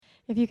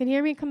If you can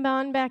hear me, come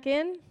on back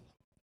in.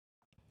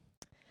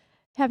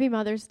 Happy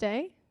Mother's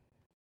Day.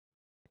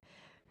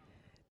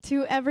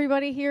 To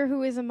everybody here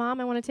who is a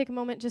mom, I want to take a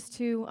moment just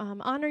to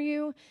honor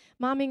you.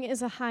 Momming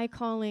is a high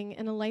calling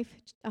and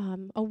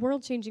a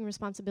world-changing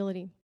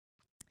responsibility.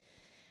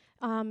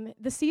 The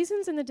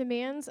seasons and the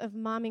demands of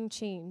momming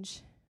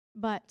change,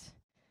 but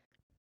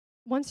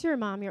once you're a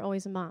mom, you're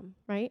always a mom,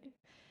 right?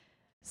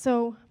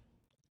 So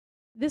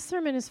this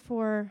sermon is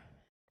for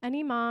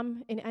any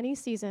mom in any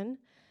season,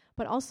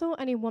 but also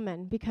any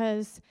woman,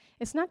 because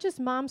it's not just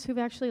moms who've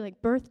actually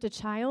birthed a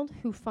child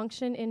who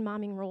function in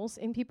momming roles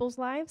in people's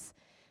lives.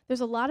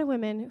 There's a lot of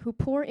women who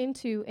pour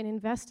into and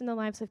invest in the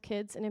lives of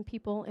kids and in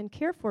people and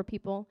care for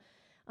people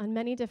on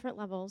many different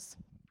levels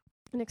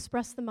and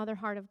express the mother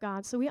heart of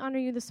God. So we honor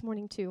you this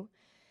morning too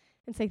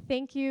and say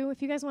thank you.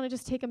 If you guys want to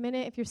just take a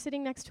minute, if you're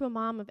sitting next to a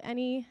mom of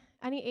any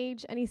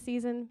age, any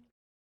season,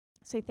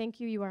 say thank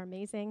you, you are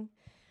amazing.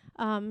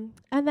 And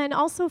then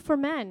also for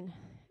men,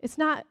 it's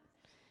not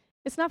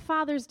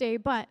Father's Day,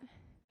 but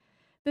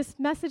this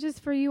message is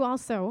for you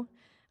also.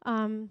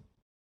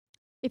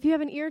 If you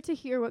have an ear to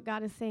hear what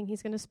God is saying,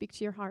 He's going to speak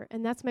to your heart.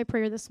 And that's my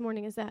prayer this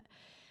morning, is that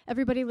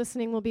everybody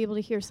listening will be able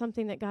to hear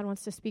something that God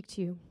wants to speak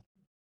to you.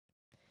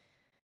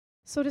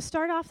 So to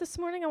start off this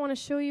morning, I want to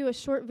show you a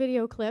short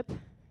video clip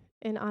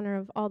in honor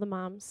of all the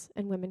moms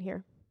and women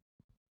here.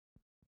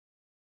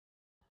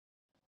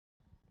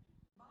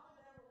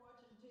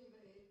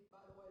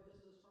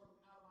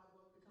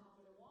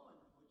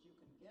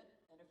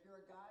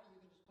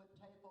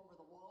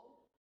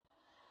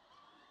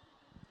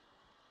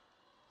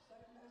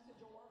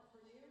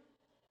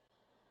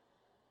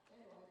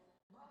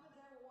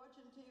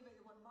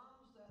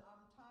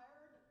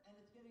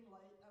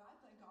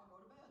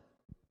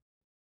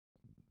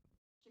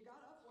 She got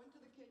up, went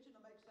to the kitchen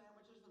to make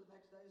sandwiches for the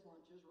next day's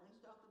lunches,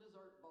 rinsed out the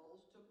dessert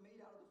bowls, took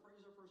meat out of the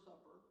freezer for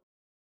supper.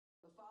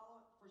 The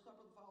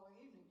following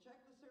evening,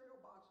 checked the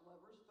cereal box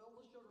levers, filled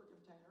the sugar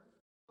container,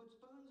 put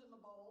spoons in the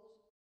bowls,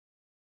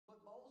 put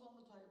bowls on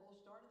the table,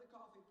 started the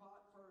coffee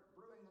pot for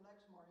brewing the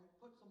next morning,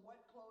 put some wet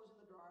clothes in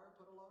the dryer,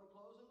 put a load of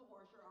clothes in the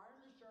washer,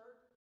 ironed a shirt,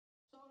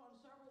 sewed on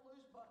several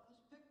loose buttons,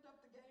 picked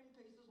up the game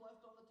pieces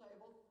left on the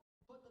table,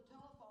 put the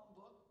telephone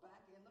book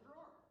back in the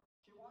drawer.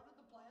 She watered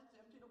the plants,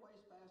 emptied a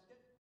wastebasket,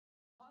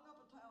 hung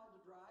up a towel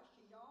to dry.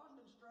 She yawned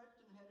and stretched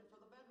and headed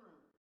for the bedroom.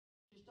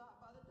 She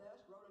stopped by the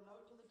desk, wrote a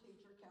note to the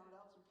teacher, counted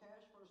out some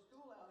cash for a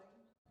school outing,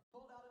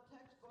 pulled out a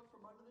textbook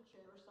from under the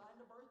chair,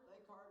 signed a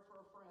birthday card for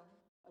a friend,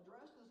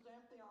 addressed and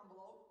stamped the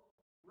envelope,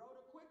 wrote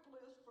a quick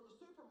list for the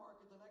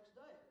supermarket the next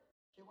day.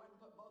 She went and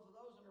put both of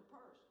those in her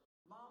purse.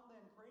 Mom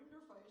then creamed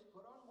her face,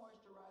 put on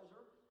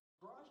moisturizer,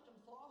 brushed and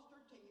flossed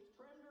her teeth,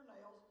 trimmed her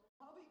nails.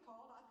 Hubby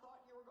called. I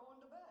thought you were going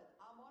to bed.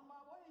 I'm on my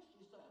way,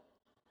 she said.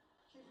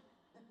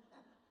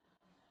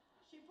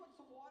 She put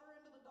some water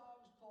into the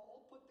dog's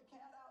bowl, put the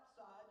cat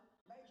outside,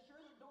 made sure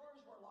the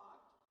doors were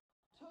locked,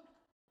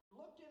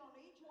 looked in on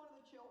each one of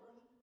the children,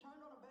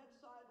 turned on a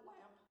bedside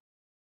lamp,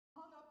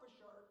 hung up a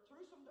shirt,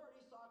 threw some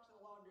dirty socks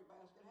in the laundry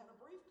basket, had a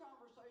brief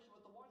conversation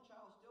with the one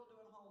child still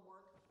doing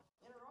homework.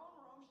 In her own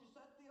room, she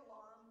set the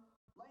alarm,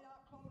 laid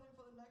out clothing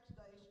for the next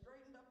day,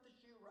 straightened up the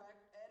shoe rack,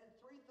 added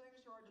 3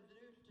 things to her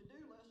to-do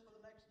list for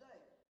the next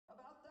day.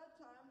 About that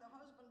time, the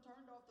husband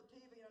turned off the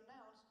TV and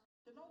announced,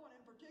 to no one in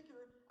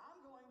particular, I'm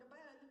going to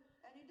bed,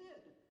 and he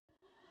did.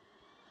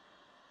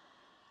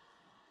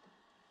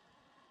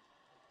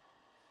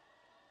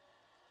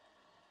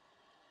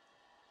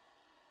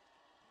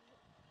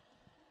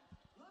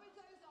 Let me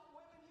tell you something,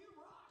 women, you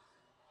rock.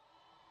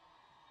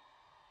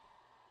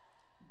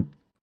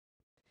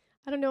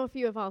 I don't know if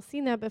you have all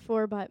seen that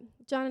before, but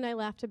John and I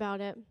laughed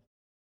about it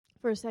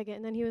for a second,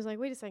 and then he was like,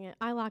 wait a second,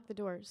 I lock the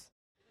doors.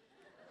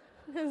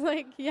 I was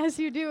like, yes,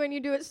 you do, and you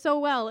do it so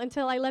well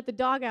until I let the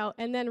dog out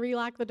and then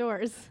relock the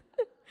doors.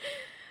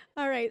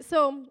 All right,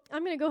 so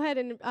I'm going to go ahead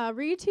and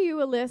read to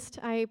you a list.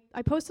 I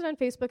posted on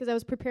Facebook as I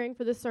was preparing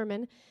for this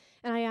sermon,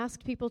 and I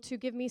asked people to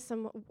give me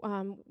some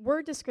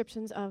word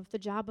descriptions of the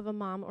job of a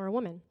mom or a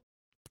woman.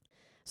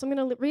 So I'm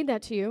going to read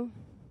that to you.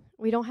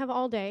 We don't have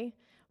all day,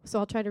 so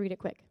I'll try to read it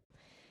quick.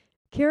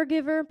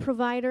 Caregiver,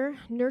 provider,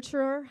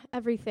 nurturer,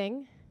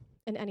 everything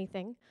and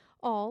anything,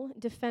 all,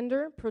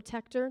 defender,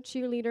 protector,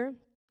 cheerleader,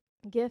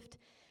 gift,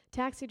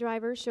 taxi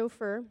driver,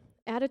 chauffeur,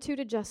 attitude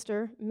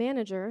adjuster,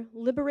 manager,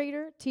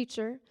 liberator,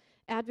 teacher,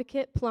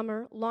 advocate,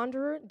 plumber,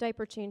 launderer,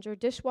 diaper changer,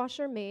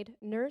 dishwasher, maid,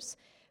 nurse,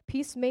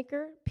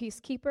 peacemaker,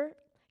 peacekeeper,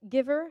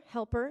 giver,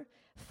 helper,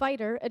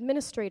 fighter,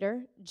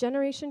 administrator,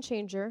 generation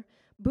changer,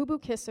 boo-boo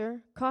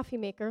kisser, coffee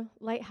maker,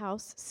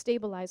 lighthouse,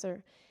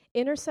 stabilizer,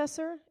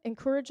 intercessor,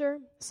 encourager,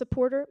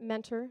 supporter,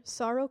 mentor,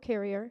 sorrow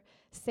carrier,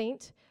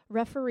 saint,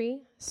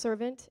 referee,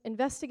 servant,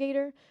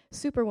 investigator,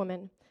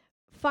 superwoman,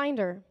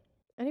 finder.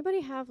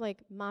 Anybody have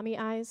mommy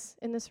eyes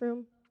in this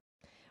room?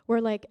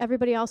 Where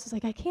everybody else is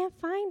I can't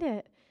find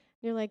it.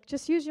 And you're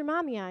just use your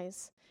mommy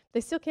eyes.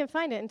 They still can't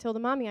find it until the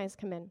mommy eyes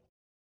come in.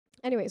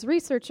 Anyways,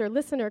 researcher,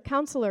 listener,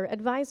 counselor,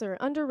 advisor,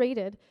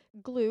 underrated,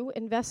 glue,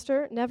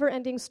 investor,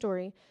 never-ending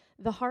story,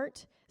 The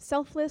heart,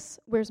 selfless,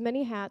 wears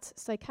many hats,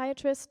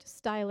 psychiatrist,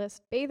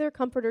 stylist, bather,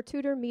 comforter,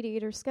 tutor,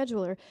 mediator,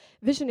 scheduler,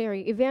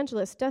 visionary,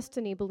 evangelist,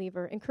 destiny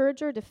believer,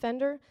 encourager,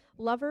 defender,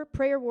 lover,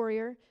 prayer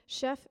warrior,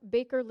 chef,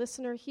 baker,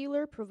 listener,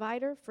 healer,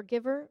 provider,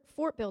 forgiver,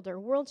 fort builder,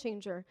 world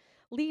changer,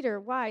 leader,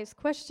 wise,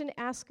 question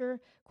asker,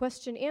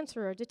 question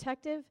answerer,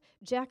 detective,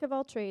 jack of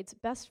all trades,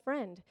 best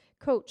friend,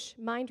 coach,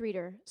 mind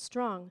reader,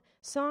 strong,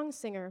 song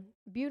singer,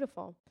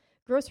 beautiful,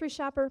 grocery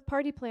shopper,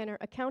 party planner,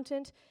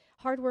 accountant,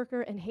 hard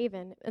worker, and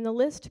haven. And the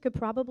list could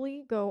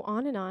probably go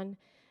on and on,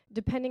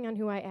 depending on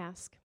who I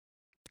ask.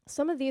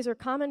 Some of these are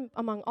common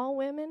among all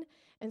women,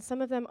 and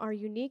some of them are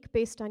unique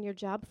based on your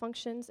job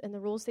functions and the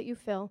roles that you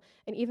fill,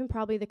 and even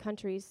probably the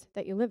countries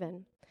that you live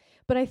in.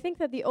 But I think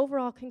that the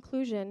overall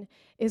conclusion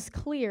is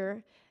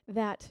clear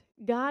that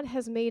God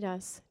has made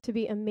us to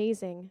be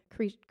amazing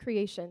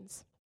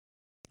creations.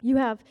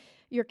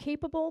 You're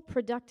capable,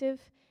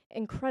 productive,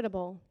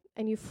 incredible,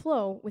 and you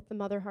flow with the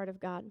mother heart of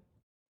God.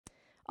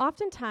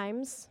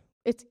 Oftentimes,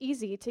 it's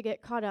easy to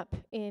get caught up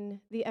in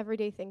the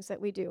everyday things that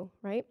we do,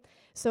 right?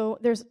 So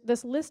there's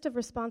this list of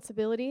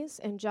responsibilities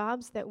and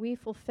jobs that we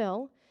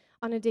fulfill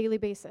on a daily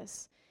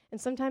basis.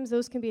 And sometimes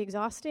those can be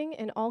exhausting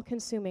and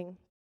all-consuming.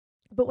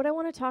 But what I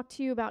want to talk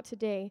to you about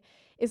today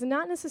is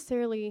not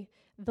necessarily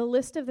the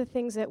list of the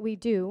things that we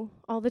do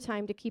all the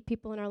time to keep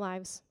people in our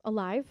lives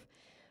alive,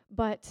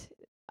 but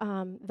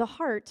the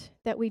heart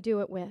that we do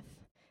it with,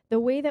 the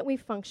way that we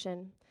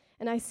function.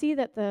 And I see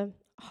that the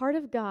heart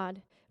of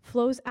God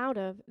flows out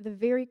of the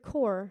very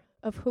core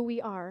of who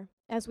we are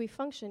as we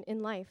function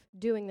in life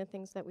doing the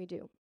things that we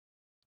do.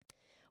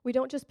 We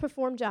don't just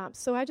perform jobs.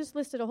 So I just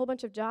listed a whole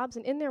bunch of jobs,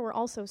 and in there were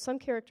also some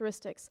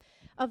characteristics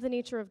of the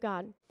nature of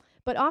God.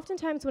 But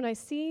oftentimes when I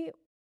see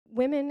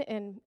women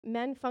and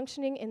men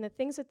functioning in the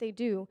things that they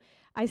do,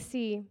 I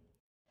see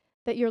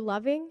that you're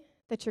loving,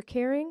 that you're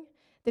caring,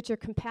 that you're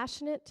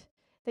compassionate,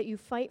 that you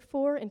fight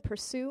for and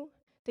pursue,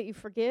 that you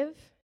forgive,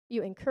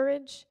 you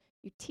encourage,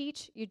 you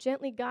teach, you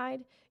gently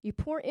guide, you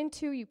pour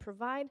into, you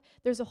provide.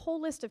 There's a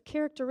whole list of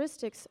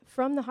characteristics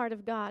from the heart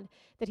of God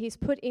that He's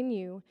put in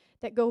you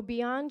that go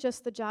beyond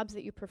just the jobs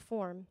that you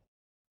perform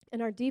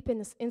and are deep in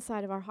this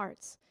inside of our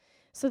hearts.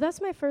 So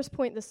that's my first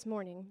point this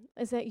morning,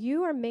 is that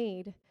you are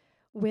made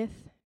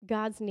with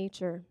God's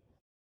nature.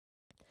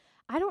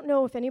 I don't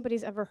know if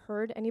anybody's ever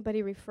heard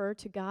anybody refer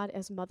to God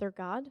as Mother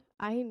God.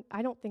 I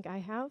don't think I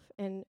have,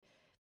 and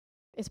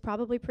it's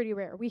probably pretty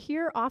rare. We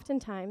hear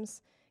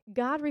oftentimes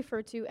God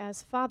referred to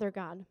as Father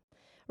God,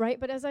 right?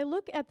 But as I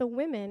look at the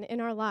women in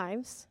our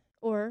lives,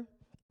 or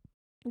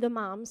the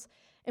moms,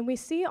 and we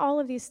see all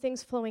of these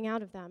things flowing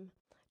out of them,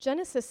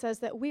 Genesis says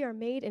that we are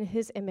made in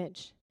His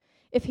image.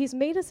 If He's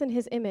made us in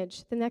His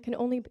image, then that can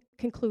only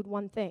conclude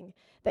one thing,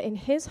 that in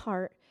His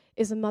heart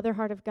is a mother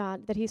heart of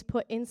God that He's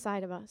put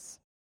inside of us.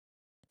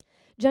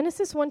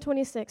 Genesis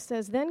 1:26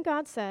 says, "Then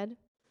God said,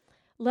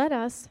 'Let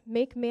us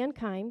make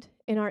mankind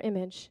in our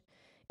image,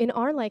 in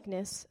our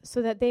likeness,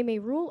 so that they may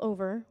rule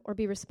over,' or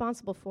be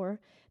responsible for,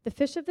 'the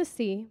fish of the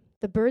sea,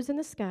 the birds in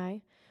the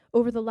sky,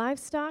 over the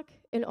livestock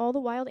and all the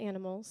wild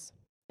animals,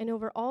 and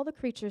over all the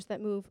creatures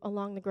that move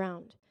along the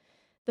ground.'"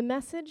 The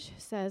Message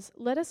says,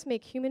 "Let us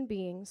make human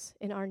beings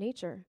in our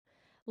nature.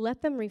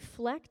 Let them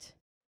reflect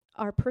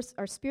our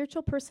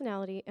spiritual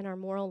personality and our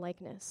moral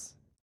likeness."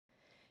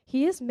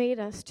 He has made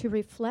us to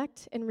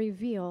reflect and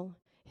reveal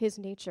His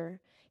nature.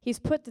 He's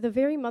put the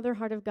very mother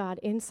heart of God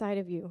inside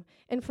of you.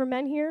 And for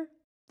men here,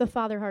 the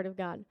father heart of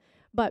God.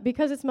 But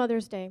because it's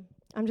Mother's Day,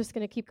 I'm just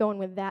going to keep going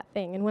with that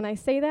thing. And when I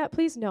say that,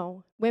 please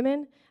know,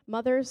 women,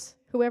 mothers,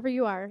 whoever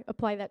you are,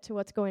 apply that to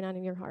what's going on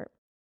in your heart.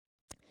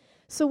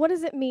 So what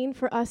does it mean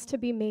for us to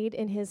be made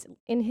in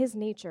his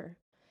nature?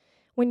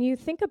 When you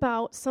think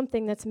about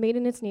something that's made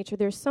in its nature,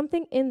 there's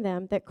something in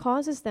them that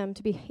causes them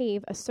to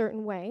behave a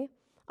certain way.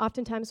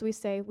 Oftentimes we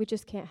say we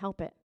just can't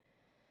help it.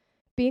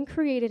 Being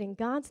created in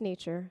God's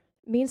nature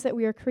means that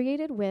we are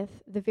created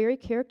with the very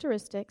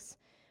characteristics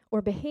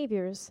or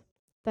behaviors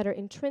that are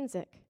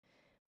intrinsic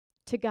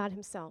to God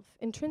Himself.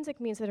 Intrinsic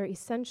means that are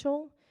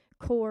essential,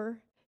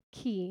 core,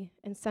 key,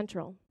 and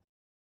central.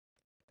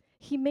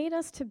 He made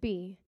us to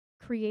be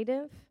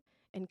creative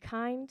and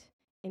kind,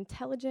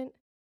 intelligent,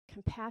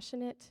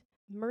 compassionate,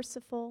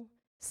 merciful,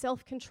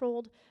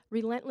 self-controlled,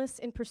 relentless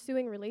in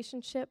pursuing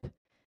relationship,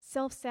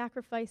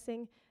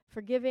 self-sacrificing,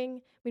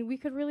 forgiving. I mean, we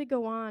could really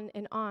go on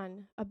and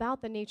on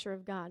about the nature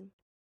of God.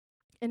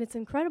 And it's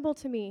incredible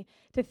to me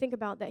to think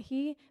about that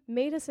He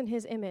made us in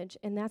His image,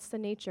 and that's the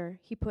nature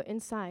He put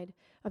inside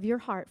of your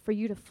heart for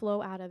you to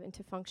flow out of and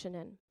to function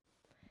in.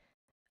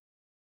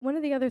 One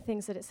of the other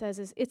things that it says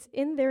is it's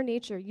in their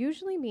nature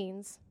usually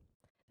means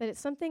that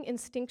it's something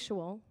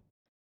instinctual,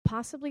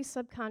 possibly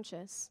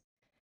subconscious,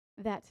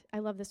 that, I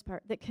love this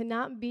part, that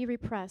cannot be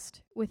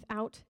repressed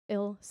without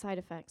ill side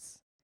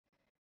effects.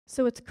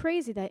 So it's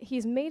crazy that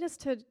He's made us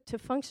to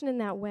function in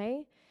that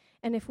way,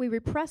 and if we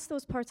repress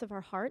those parts of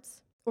our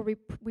hearts, or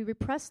we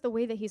repress the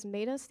way that He's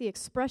made us, the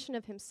expression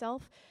of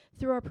Himself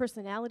through our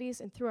personalities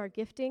and through our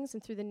giftings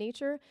and through the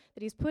nature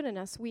that He's put in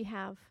us, we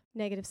have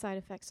negative side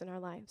effects in our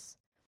lives.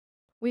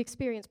 We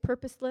experience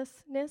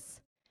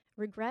purposelessness,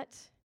 regret,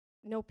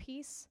 no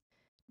peace,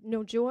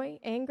 no joy,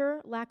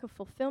 anger, lack of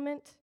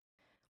fulfillment.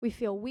 We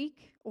feel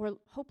weak or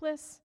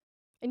hopeless.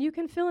 And you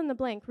can fill in the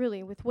blank,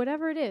 really, with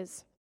whatever it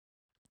is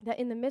that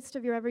in the midst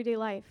of your everyday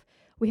life,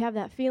 we have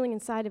that feeling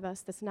inside of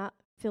us that's not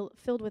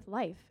filled with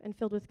life and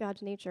filled with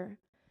God's nature.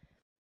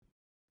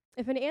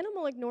 If an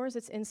animal ignores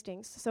its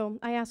instincts, so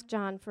I asked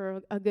John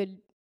for a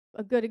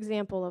good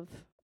example of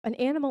an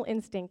animal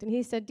instinct, and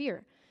he said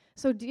deer.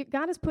 So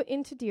God has put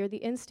into deer the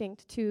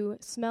instinct to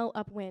smell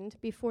upwind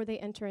before they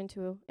enter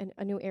into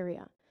a new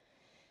area.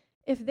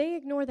 If they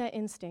ignore that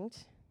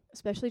instinct,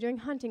 especially during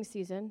hunting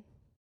season,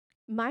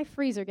 my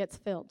freezer gets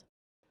filled.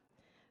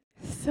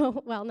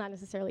 So, well, not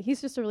necessarily.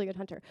 He's just a really good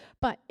hunter.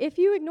 But if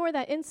you ignore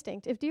that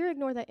instinct, if deer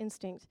ignore that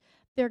instinct,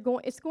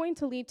 it's going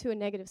to lead to a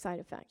negative side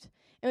effect.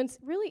 And it's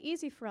really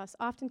easy for us,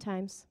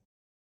 oftentimes,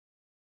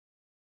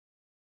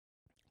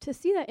 to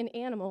see that in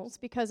animals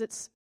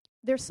because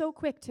they're so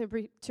quick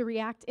to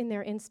react in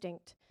their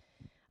instinct.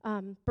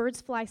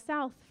 Birds fly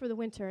south for the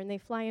winter, and they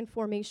fly in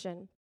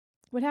formation.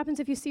 What happens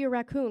if you see a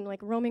raccoon, like,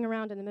 roaming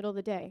around in the middle of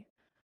the day?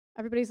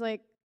 Everybody's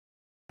like,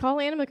 call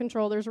animal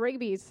control, there's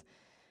rabies.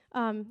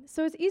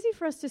 So it's easy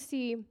for us to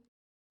see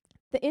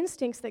the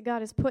instincts that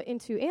God has put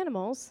into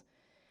animals,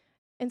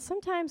 and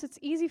sometimes it's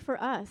easy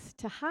for us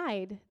to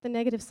hide the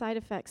negative side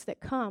effects that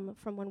come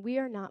from when we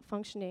are not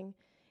functioning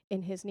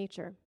in His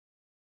nature.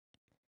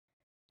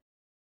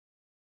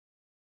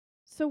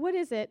 So what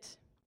is it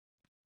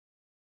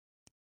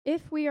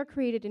if we are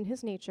created in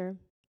His nature,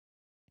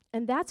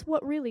 and that's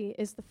what really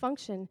is the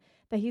function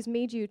that He's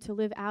made you to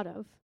live out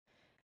of?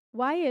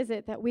 Why is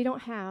it that we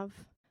don't have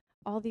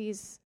all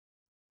these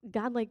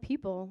godlike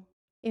people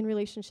in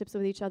relationships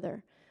with each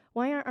other?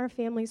 Why aren't our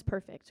families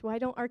perfect? Why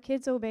don't our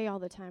kids obey all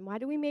the time? Why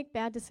do we make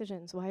bad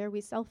decisions? Why are we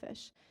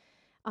selfish?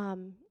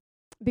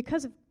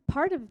 Because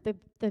part of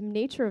the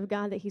nature of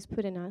God that He's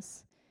put in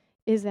us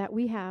is that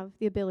we have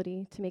the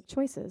ability to make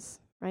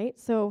choices, right?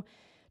 So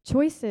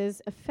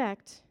choices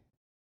affect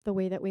the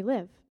way that we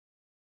live.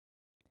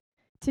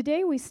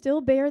 Today we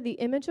still bear the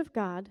image of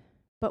God,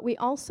 but we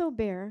also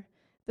bear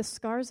the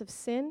scars of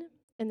sin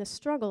and the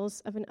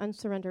struggles of an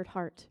unsurrendered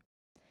heart.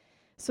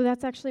 So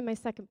that's actually my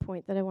second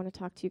point that I want to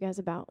talk to you guys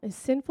about, is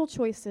sinful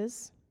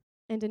choices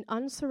and an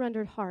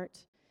unsurrendered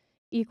heart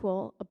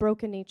equal a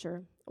broken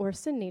nature or a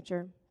sin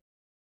nature.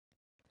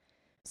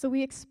 So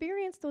we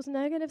experience those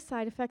negative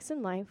side effects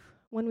in life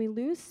when we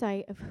lose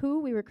sight of who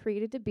we were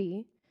created to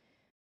be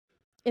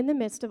in the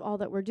midst of all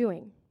that we're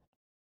doing.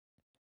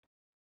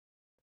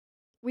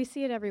 We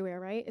see it everywhere,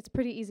 right? It's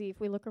pretty easy if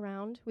we look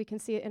around. We can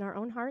see it in our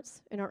own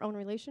hearts, in our own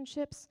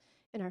relationships,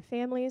 in our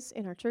families,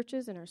 in our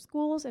churches, in our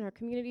schools, in our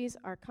communities,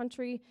 our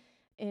country,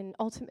 and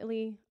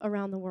ultimately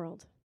around the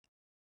world.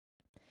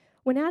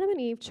 When Adam and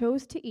Eve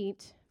chose to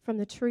eat from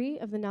the tree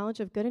of the knowledge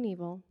of good and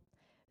evil,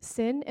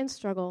 sin and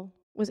struggle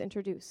was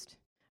introduced,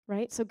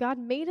 right? So God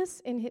made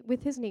us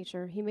with His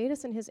nature. He made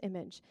us in His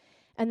image.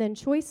 And then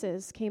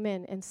choices came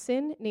in, and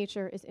sin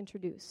nature is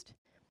introduced.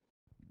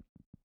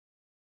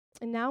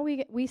 And now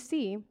we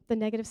see the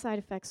negative side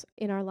effects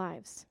in our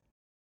lives.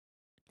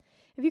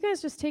 If you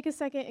guys just take a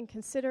second and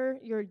consider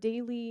your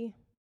daily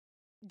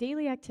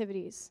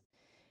activities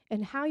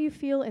and how you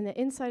feel in the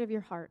inside of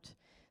your heart.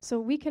 So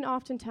we can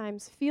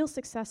oftentimes feel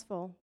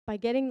successful by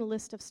getting the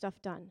list of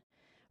stuff done.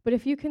 But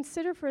if you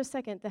consider for a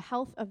second the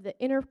health of the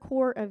inner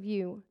core of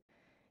you,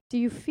 do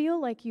you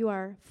feel like you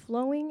are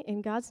flowing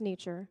in God's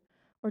nature,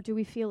 or do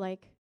we feel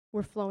like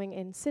we're flowing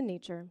in sin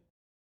nature?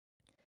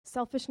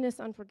 Selfishness,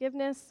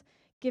 unforgiveness,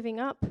 giving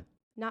up,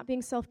 not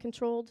being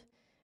self-controlled,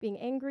 being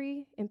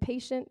angry,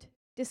 impatient,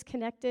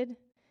 disconnected,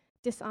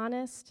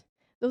 dishonest.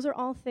 Those are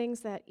all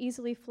things that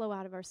easily flow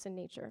out of our sin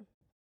nature.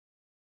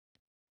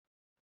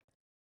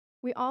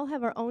 We all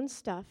have our own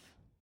stuff,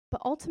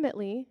 but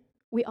ultimately,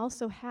 we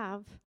also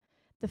have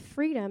the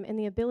freedom and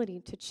the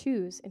ability to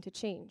choose and to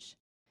change.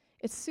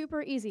 It's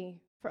super easy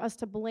for us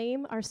to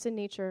blame our sin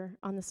nature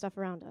on the stuff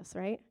around us,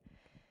 right?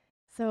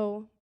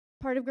 So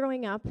part of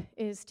growing up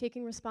is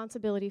taking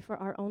responsibility for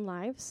our own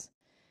lives.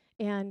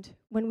 And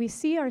when we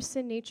see our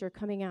sin nature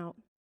coming out,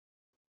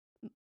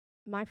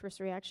 my first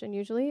reaction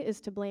usually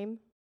is to blame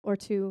or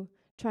to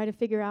try to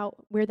figure out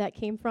where that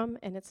came from,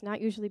 and it's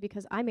not usually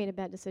because I made a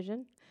bad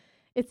decision.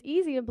 It's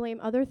easy to blame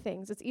other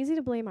things. It's easy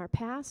to blame our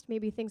past,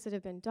 maybe things that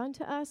have been done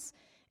to us.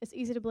 It's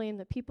easy to blame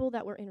the people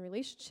that we're in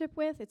relationship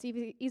with. It's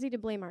easy to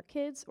blame our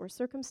kids or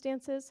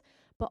circumstances.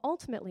 But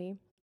ultimately,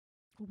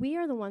 we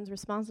are the ones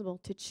responsible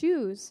to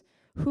choose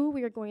who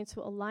we are going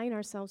to align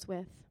ourselves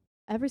with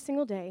every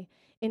single day,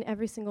 in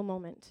every single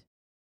moment.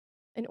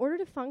 In order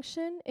to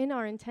function in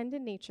our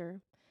intended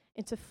nature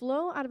and to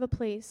flow out of a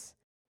place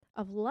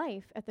of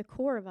life at the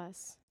core of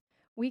us,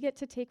 we get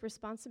to take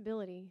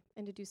responsibility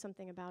and to do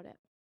something about it.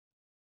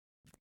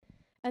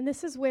 And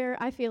this is where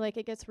I feel like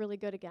it gets really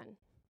good again.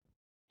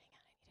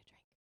 Hang on, I need a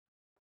drink.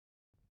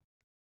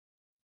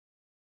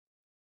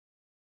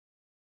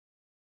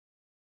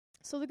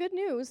 So the good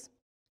news,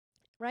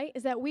 right,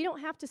 is that we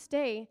don't have to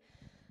stay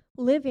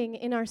living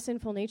in our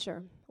sinful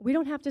nature. We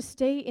don't have to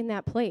stay in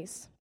that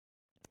place.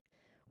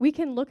 We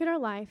can look at our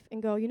life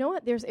and go, you know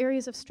what? There's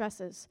areas of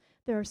stresses.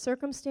 There are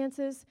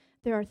circumstances.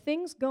 There are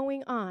things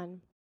going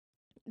on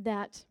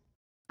that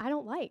I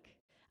don't like.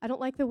 I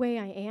don't like the way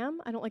I am.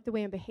 I don't like the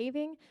way I'm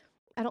behaving.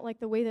 I don't like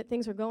the way that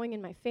things are going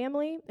in my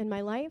family, in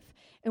my life.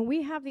 And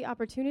we have the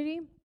opportunity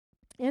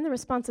and the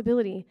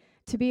responsibility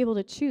to be able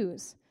to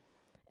choose.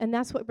 And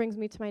that's what brings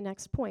me to my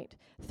next point.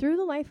 Through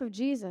the life of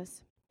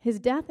Jesus, his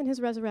death and his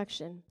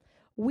resurrection,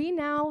 we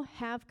now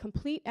have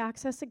complete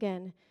access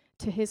again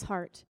to his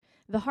heart.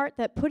 The heart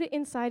that put it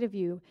inside of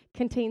you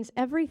contains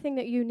everything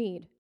that you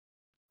need.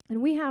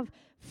 And we have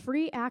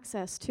free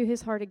access to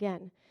his heart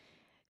again.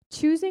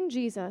 Choosing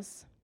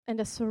Jesus and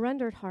a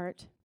surrendered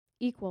heart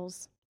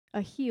equals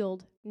a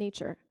healed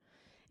nature.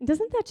 And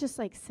doesn't that just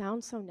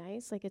sound so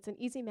nice? Like it's an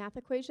easy math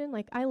equation.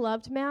 Like I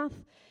loved math.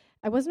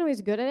 I wasn't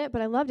always good at it,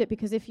 but I loved it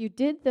because if you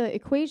did the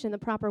equation the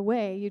proper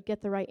way, you'd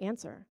get the right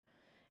answer.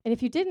 And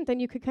if you didn't, then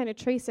you could kind of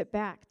trace it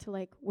back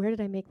to where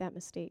did I make that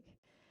mistake?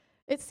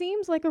 It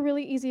seems like a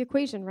really easy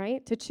equation,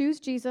 right? To choose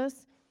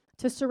Jesus,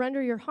 to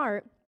surrender your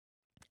heart,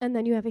 and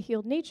then you have a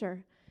healed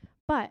nature.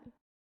 But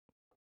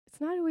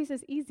it's not always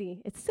as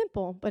easy. It's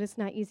simple, but it's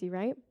not easy,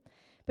 right?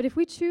 But if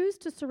we choose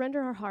to surrender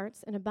our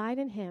hearts and abide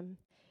in him,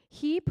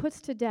 he puts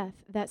to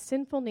death that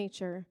sinful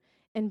nature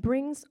and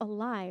brings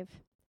alive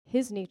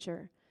his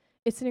nature.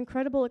 It's an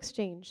incredible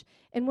exchange.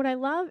 And what I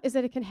love is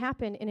that it can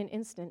happen in an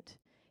instant.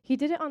 He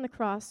did it on the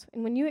cross,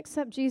 and when you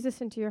accept Jesus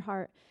into your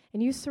heart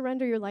and you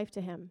surrender your life to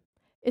him,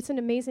 it's an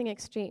amazing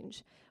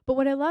exchange. But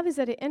what I love is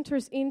that it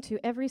enters into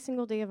every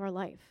single day of our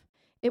life.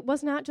 It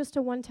was not just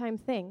a one-time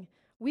thing.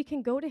 We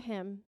can go to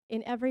him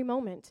in every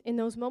moment, in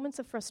those moments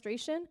of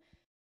frustration,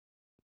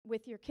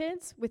 with your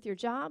kids, with your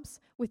jobs,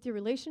 with your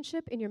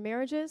relationship, in your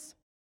marriages.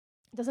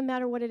 It doesn't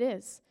matter what it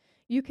is.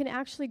 You can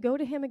actually go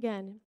to him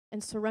again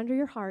and surrender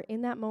your heart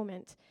in that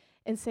moment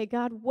and say,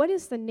 God, what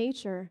is the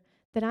nature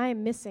that I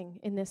am missing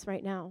in this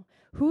right now?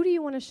 Who do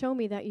you want to show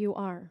me that you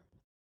are?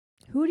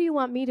 Who do you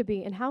want me to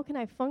be? And how can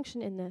I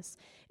function in this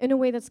in a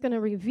way that's going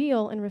to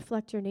reveal and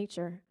reflect your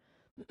nature?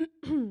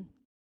 And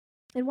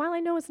while I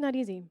know it's not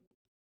easy,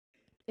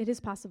 it is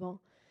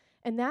possible.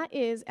 And that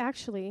is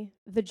actually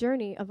the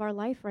journey of our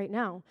life right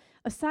now.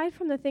 Aside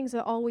from the things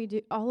that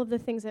all of the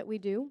things that we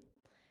do,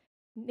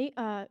 in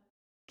the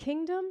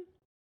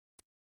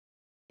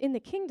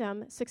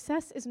kingdom,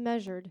 success is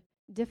measured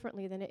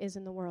differently than it is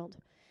in the world.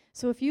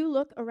 So if you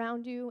look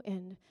around you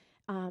and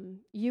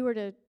you were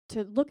to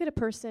look at a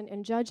person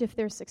and judge if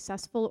they're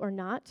successful or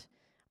not,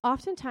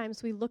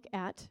 oftentimes we look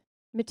at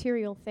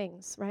material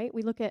things, right?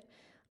 We look at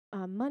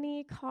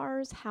money,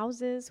 cars,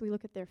 houses. We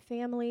look at their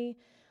family.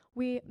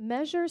 We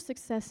measure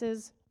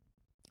successes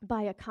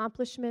by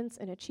accomplishments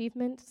and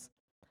achievements.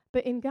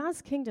 But in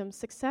God's kingdom,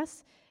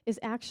 success is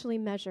actually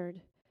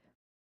measured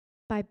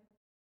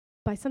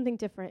by something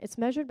different. It's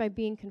measured by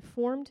being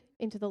conformed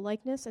into the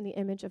likeness and the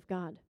image of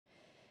God.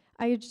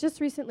 I just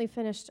recently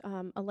finished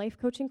a life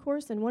coaching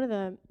course, and one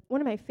of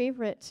my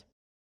favorite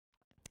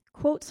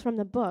quotes from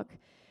the book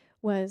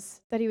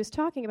was that he was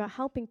talking about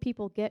helping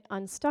people get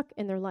unstuck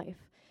in their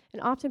life.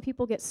 And often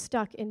people get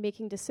stuck in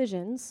making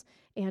decisions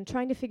and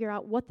trying to figure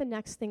out what the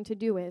next thing to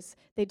do is.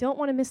 They don't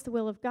want to miss the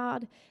will of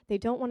God. They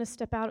don't want to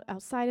step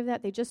outside of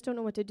that. They just don't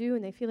know what to do,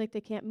 and they feel like they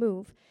can't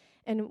move.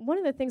 And one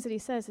of the things that he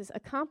says is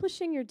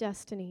accomplishing your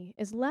destiny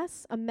is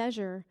less a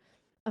measure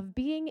of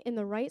being in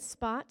the right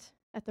spot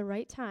at the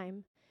right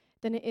time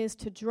than it is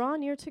to draw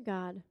near to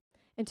God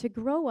and to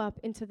grow up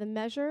into the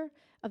measure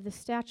of the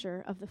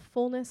stature of the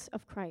fullness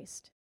of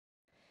Christ.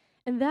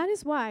 And that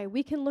is why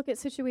we can look at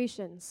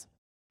situations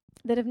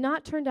that have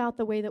not turned out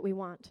the way that we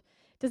want.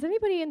 Does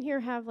anybody in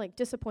here have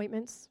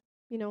disappointments?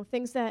 You know,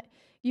 things that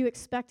you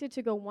expected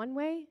to go one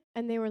way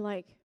and they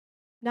were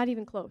not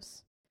even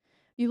close.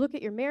 You look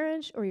at your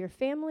marriage or your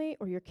family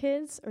or your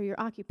kids or your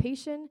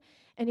occupation,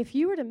 and if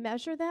you were to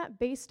measure that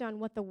based on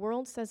what the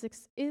world says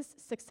is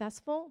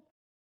successful,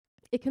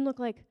 it can look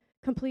like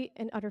complete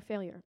and utter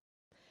failure.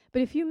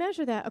 But if you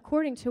measure that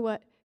according to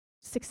what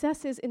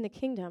success is in the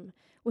kingdom,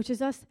 which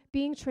is us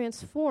being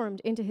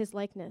transformed into his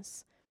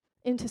likeness,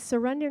 into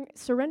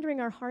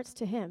surrendering our hearts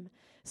to him,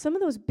 some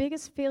of those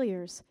biggest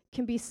failures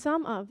can be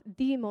some of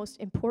the most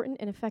important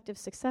and effective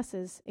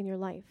successes in your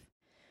life.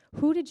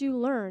 What did you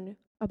learn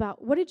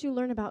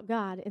about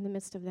God in the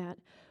midst of that?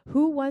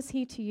 Who was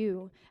he to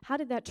you? How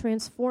did that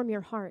transform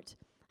your heart?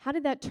 How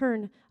did that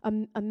turn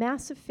a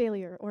massive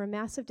failure or a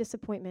massive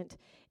disappointment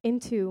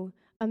into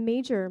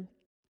a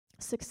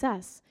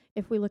success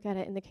if we look at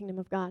it in the kingdom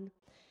of God?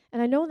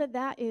 And I know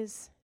that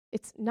it's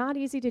not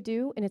easy to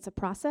do, and it's a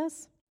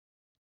process,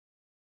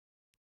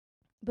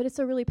 but it's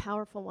a really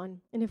powerful one.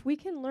 And if we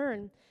can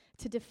learn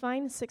to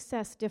define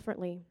success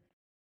differently,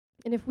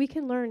 and if we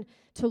can learn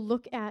to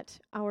look at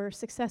our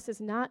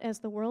successes not as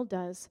the world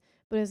does,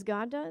 but as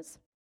God does,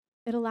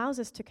 it allows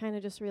us to kind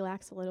of just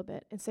relax a little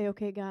bit and say,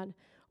 okay, God,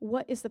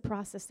 what is the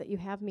process that you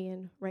have me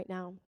in right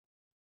now?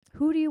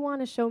 Who do you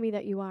want to show me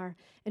that you are,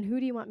 and who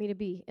do you want me to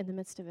be in the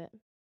midst of it?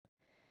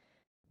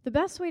 The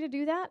best way to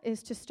do that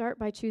is to start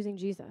by choosing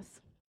Jesus.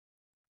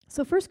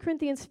 So 1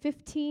 Corinthians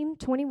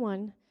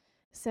 15:21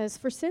 says,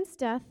 "For since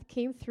death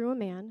came through a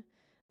man,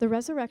 the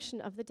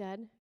resurrection of the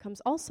dead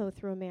comes also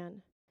through a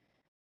man.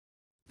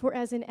 For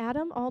as in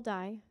Adam all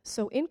die,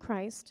 so in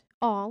Christ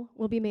all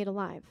will be made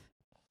alive."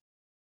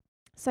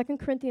 2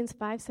 Corinthians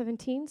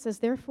 5:17 says,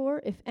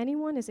 "Therefore, if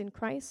anyone is in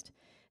Christ,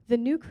 the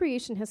new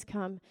creation has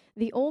come,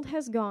 the old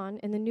has gone,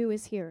 and the new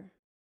is here."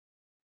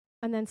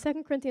 And then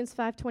 2 Corinthians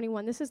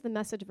 5:21, this is the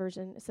Message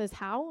version. It says,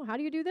 How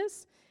do you do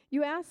this?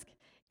 You ask,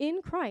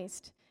 "In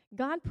Christ,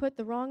 God put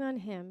the wrong on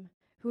him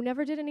who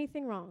never did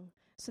anything wrong,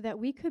 so that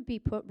we could be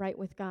put right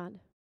with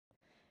God."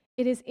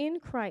 It is in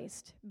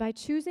Christ, by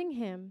choosing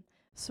him,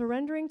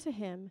 surrendering to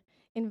him,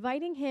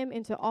 inviting him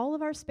into all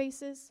of our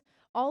spaces,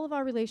 all of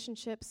our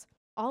relationships,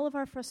 all of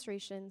our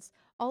frustrations,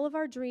 all of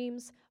our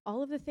dreams,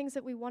 all of the things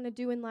that we want to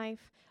do in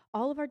life,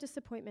 all of our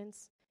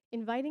disappointments,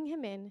 inviting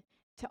him in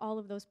to all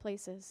of those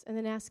places, and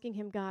then asking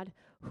him, "God,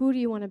 who do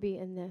you want to be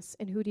in this,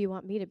 and who do you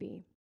want me to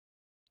be?"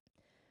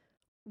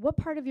 What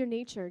part of your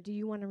nature do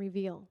you want to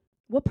reveal?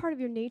 What part of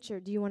your nature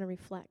do you want to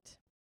reflect?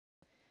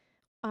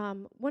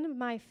 One of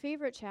my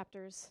favorite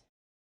chapters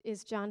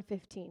is John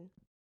 15.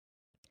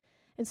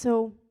 And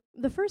so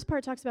the first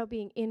part talks about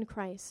being in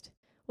Christ.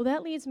 Well,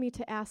 that leads me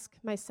to ask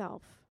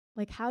myself,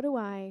 how do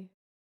I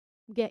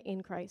get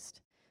in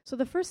Christ? So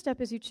the first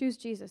step is you choose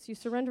Jesus. You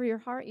surrender your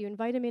heart, you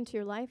invite him into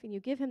your life, and you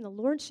give him the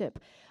lordship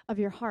of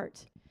your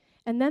heart.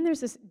 And then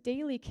there's this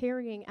daily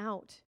carrying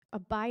out,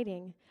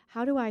 abiding.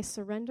 How do I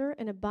surrender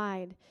and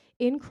abide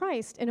in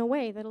Christ in a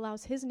way that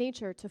allows his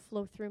nature to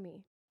flow through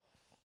me?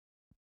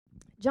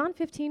 John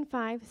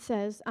 15:5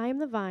 says, "I am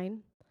the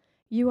vine,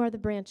 you are the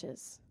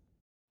branches.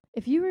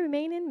 If you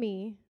remain in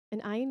me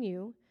and I in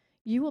you,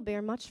 you will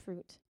bear much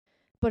fruit.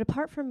 But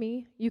apart from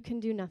me, you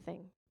can do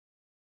nothing."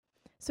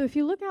 So if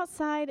you look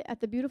outside at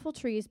the beautiful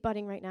trees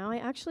budding right now, I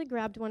actually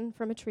grabbed one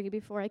from a tree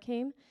before I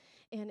came,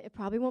 and it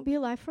probably won't be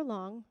alive for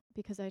long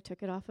because I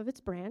took it off of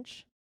its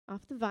branch,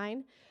 off the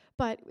vine.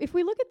 But if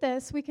we look at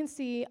this, we can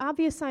see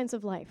obvious signs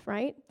of life,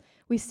 right?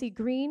 We see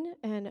green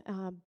and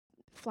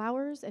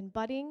flowers and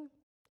budding.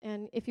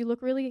 And if you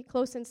look really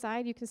close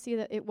inside, you can see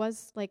that it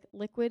was like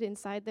liquid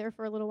inside there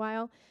for a little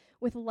while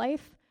with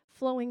life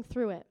flowing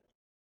through it.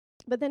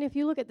 But then if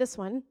you look at this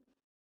one,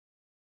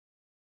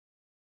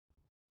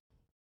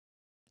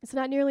 it's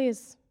not nearly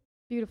as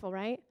beautiful,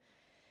 right?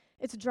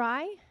 It's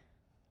dry,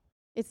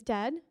 it's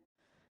dead,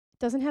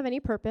 doesn't have any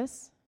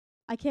purpose.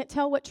 I can't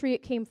tell what tree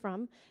it came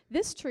from.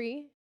 This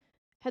tree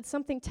had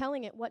something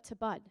telling it what to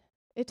bud.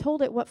 It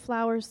told it what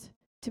flowers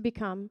to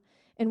become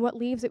and what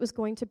leaves it was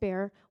going to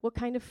bear, what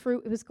kind of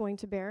fruit it was going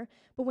to bear.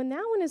 But when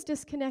that one is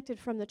disconnected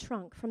from the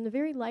trunk, from the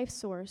very life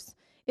source,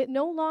 it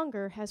no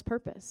longer has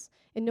purpose.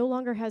 It no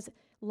longer has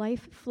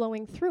life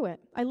flowing through it.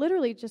 I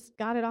literally just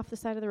got it off the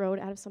side of the road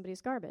out of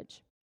somebody's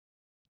garbage.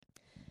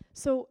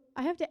 So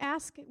we have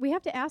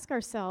to ask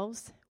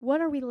ourselves,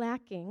 what are we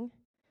lacking?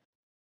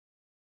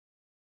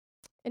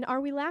 And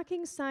are we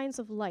lacking signs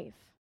of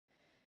life?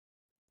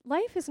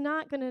 Life is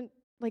not going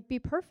to be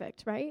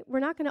perfect, right? We're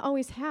not going to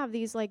always have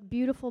these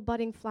beautiful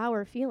budding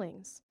flower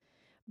feelings.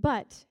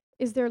 But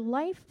is there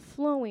life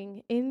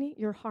flowing in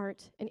your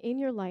heart and in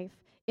your life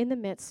in the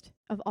midst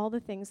of all the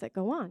things that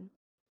go on?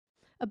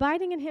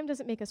 Abiding in him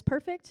doesn't make us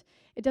perfect.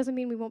 It doesn't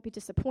mean we won't be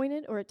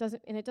disappointed, it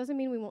doesn't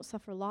mean we won't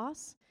suffer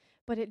loss.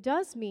 But it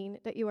does mean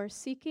that you are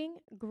seeking,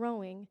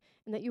 growing,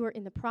 and that you are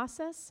in the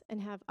process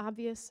and have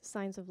obvious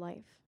signs of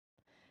life.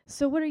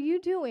 So what are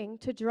you doing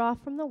to draw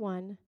from the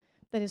one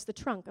that is the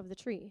trunk of the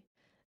tree?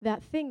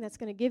 That thing that's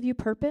going to give you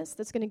purpose,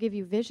 that's going to give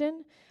you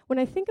vision. When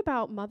I think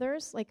about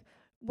mothers,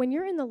 when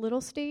you're in the little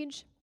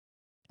stage,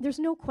 there's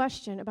no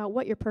question about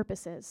what your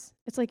purpose is.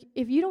 It's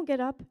if you don't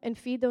get up and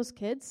feed those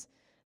kids,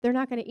 they're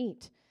not going to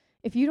eat.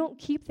 If you don't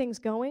keep things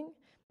going,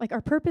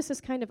 our purpose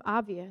is kind of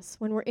obvious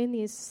when we're in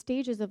these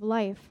stages of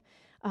life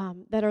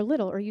that are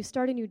little, or you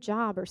start a new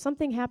job, or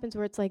something happens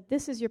where it's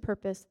this is your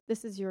purpose,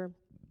 this is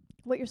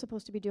what you're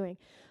supposed to be doing.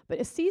 But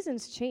as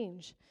seasons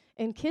change,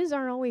 and kids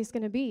aren't always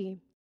going to be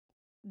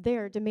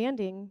there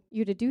demanding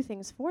you to do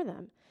things for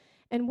them.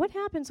 And what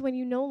happens when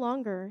you no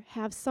longer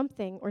have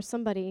something or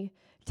somebody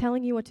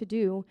telling you what to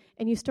do,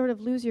 and you sort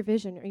of lose your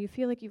vision, or you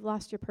feel like you've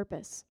lost your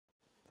purpose?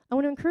 I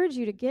want to encourage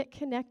you to get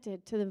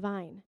connected to the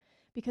vine,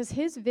 because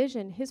his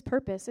vision, his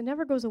purpose, it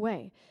never goes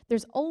away.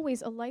 There's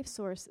always a life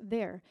source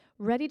there,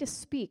 ready to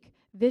speak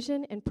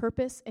vision and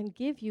purpose and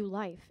give you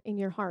life in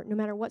your heart, no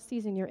matter what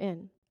season you're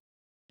in.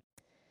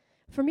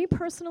 For me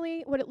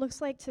personally, what it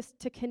looks like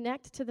to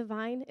connect to the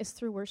vine is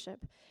through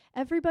worship.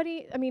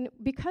 Everybody,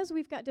 because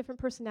we've got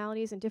different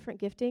personalities and different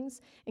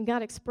giftings, and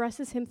God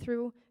expresses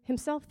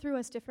himself through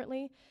us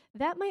differently,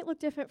 that might look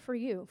different for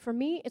you. For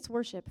me, it's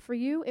worship. For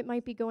you, it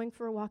might be going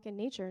for a walk in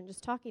nature and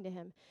just talking to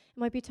him. It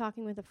might be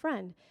talking with a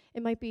friend.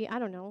 It might be,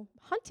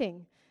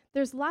 hunting.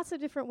 There's lots of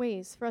different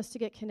ways for us to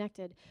get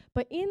connected.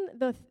 But in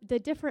the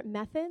different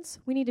methods,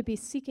 we need to be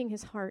seeking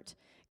his heart.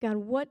 God,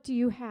 what do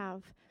you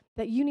have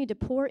that you need to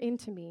pour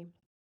into me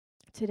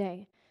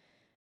today?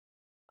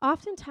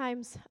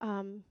 Oftentimes,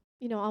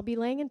 I'll be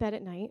laying in bed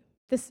at night.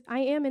 I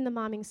am in the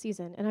momming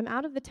season, and I'm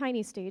out of the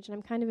tiny stage, and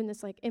I'm kind of in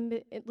this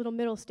little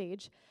middle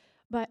stage.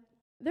 But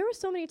there were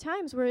so many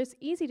times where it's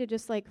easy to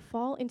just like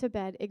fall into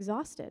bed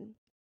exhausted.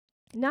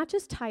 Not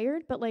just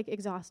tired, but like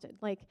exhausted.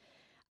 Like,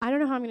 I don't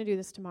know how I'm going to do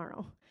this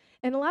tomorrow.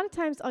 And a lot of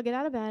times I'll get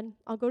out of bed,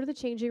 I'll go to the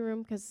changing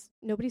room because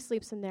nobody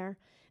sleeps in there,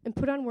 and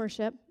put on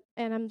worship.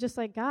 And I'm just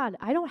like, God,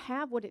 I don't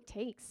have what it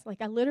takes. Like,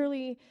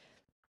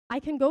 I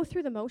can go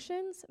through the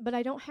motions, but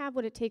I don't have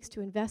what it takes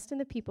to invest in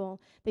the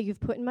people that you've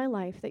put in my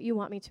life that you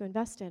want me to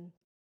invest in.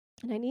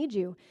 And I need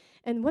you.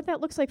 And what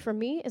that looks like for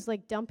me is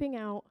like dumping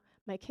out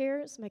my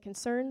cares, my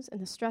concerns,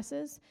 and the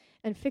stresses,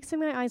 and fixing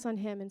my eyes on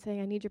him and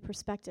saying, I need your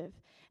perspective.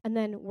 And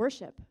then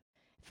worship.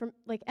 From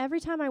like every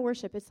time I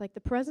worship, it's like the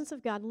presence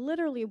of God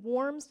literally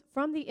warms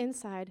from the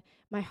inside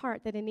my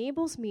heart that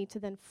enables me to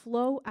then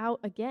flow out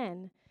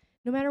again,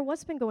 no matter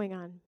what's been going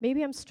on.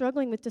 Maybe I'm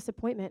struggling with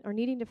disappointment or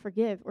needing to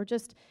forgive or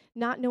just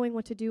not knowing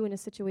what to do in a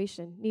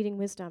situation, needing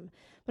wisdom.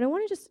 But I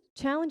want to just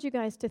challenge you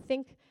guys to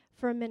think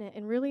for a minute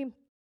and really,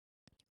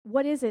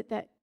 what is it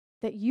that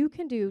you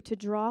can do to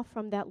draw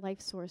from that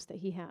life source that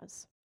he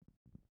has?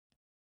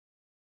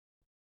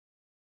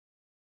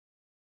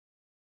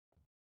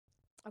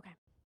 Okay.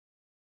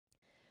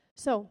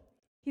 So,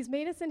 he's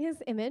made us in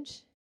his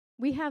image.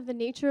 We have the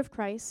nature of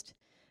Christ.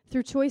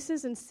 Through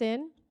choices and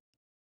sin,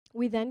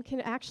 we then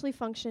can actually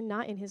function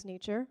not in his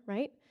nature,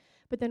 right?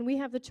 But then we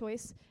have the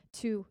choice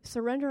to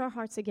surrender our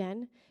hearts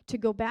again, to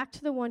go back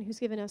to the one who's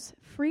given us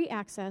free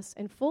access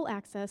and full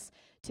access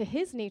to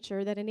his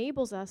nature that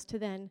enables us to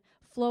then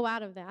flow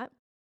out of that.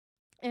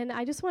 And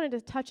I just wanted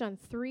to touch on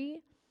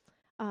three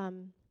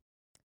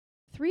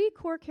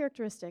core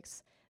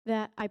characteristics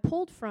that I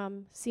pulled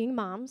from seeing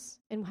moms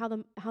and how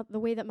the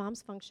way that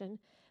moms function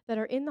that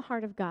are in the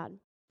heart of God.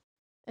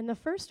 And the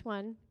first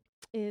one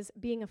is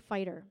being a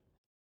fighter.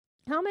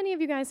 How many of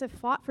you guys have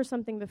fought for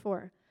something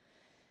before?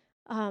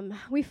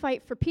 We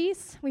fight for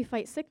peace, we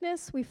fight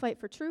sickness, we fight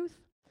for truth,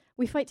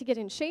 we fight to get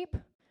in shape,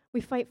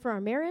 we fight for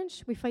our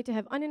marriage, we fight to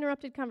have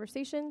uninterrupted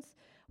conversations,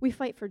 we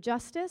fight for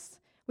justice,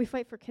 we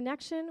fight for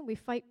connection, we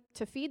fight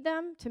to feed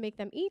them, to make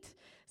them eat.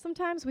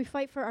 Sometimes we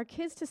fight for our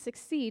kids to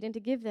succeed and to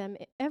give them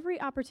every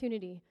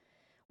opportunity.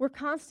 We're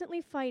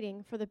constantly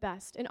fighting for the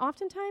best, and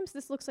oftentimes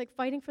this looks like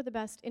fighting for the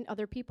best in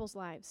other people's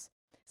lives.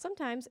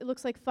 Sometimes it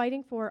looks like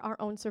fighting for our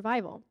own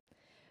survival.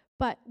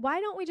 But why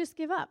don't we just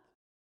give up?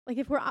 Like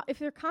if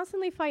they're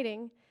constantly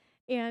fighting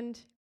and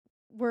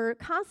we're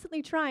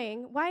constantly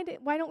trying, why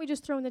don't we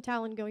just throw in the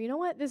towel and go, you know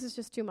what, this is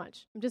just too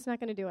much. I'm just not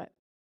going to do it.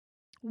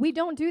 We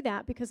don't do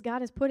that because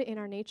God has put it in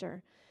our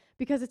nature,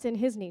 because it's in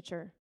his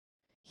nature.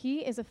 He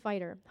is a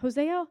fighter.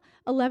 Hosea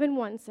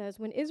 11:1 says,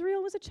 when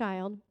Israel was a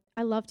child,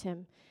 I loved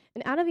him,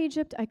 and out of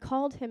Egypt I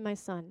called him my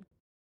son.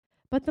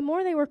 But the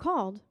more they were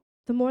called,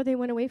 the more they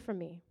went away from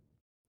me.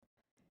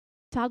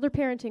 Toddler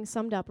parenting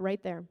summed up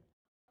right there.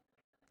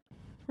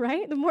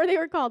 Right? The more they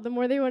were called, the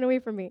more they went away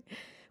from me.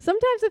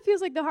 Sometimes it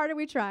feels like the harder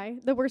we try,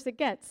 the worse it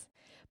gets.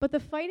 But the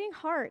fighting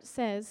heart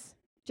says,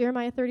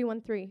 Jeremiah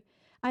 31:3,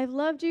 I have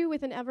loved you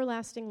with an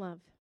everlasting love.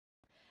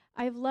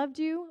 I have loved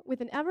you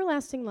with an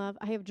everlasting love.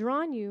 I have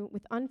drawn you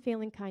with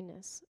unfailing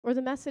kindness. Or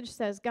the Message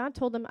says, God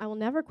told them, I will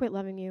never quit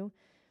loving you.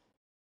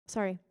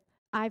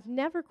 I've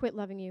never quit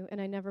loving you, and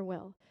I never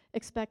will.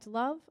 Expect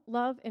love,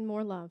 love, and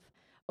more love.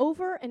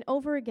 Over and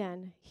over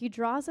again, he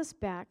draws us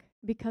back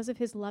because of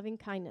his loving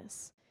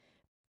kindness,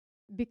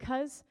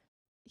 because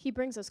he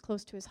brings us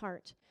close to his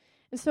heart.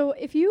 And so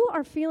if you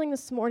are feeling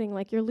this morning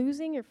like you're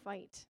losing your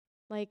fight,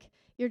 like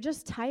you're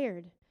just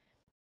tired,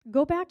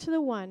 go back to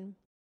the one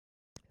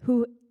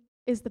who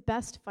is the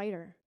best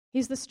fighter.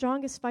 He's the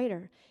strongest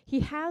fighter. He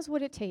has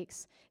what it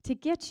takes to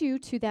get you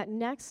to that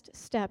next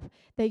step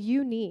that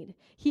you need.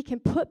 He can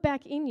put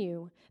back in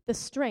you the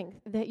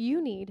strength that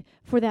you need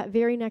for that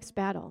very next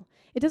battle.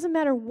 It doesn't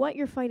matter what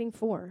you're fighting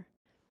for.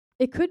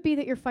 It could be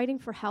that you're fighting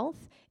for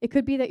health. It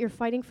could be that you're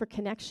fighting for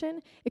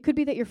connection. It could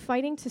be that you're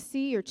fighting to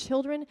see your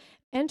children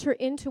enter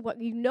into what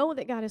you know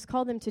that God has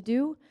called them to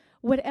do.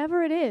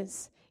 Whatever it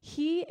is,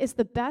 he is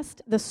the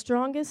best, the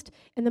strongest,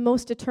 and the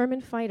most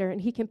determined fighter,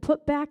 and he can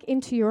put back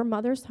into your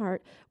mother's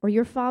heart or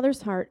your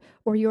father's heart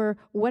or your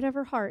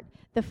whatever heart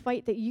the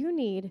fight that you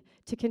need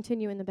to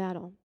continue in the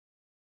battle.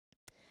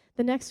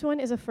 The next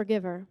one is a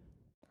forgiver.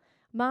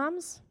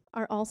 Moms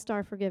are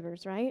all-star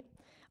forgivers, right?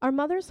 Our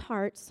mothers'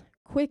 hearts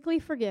quickly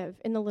forgive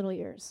in the little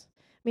years.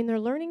 I mean, they're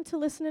learning to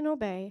listen and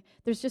obey.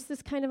 There's just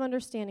this kind of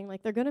understanding,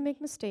 like they're going to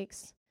make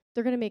mistakes.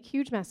 They're going to make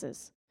huge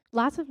messes.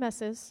 Lots of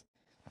messes,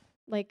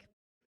 like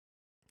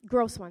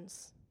gross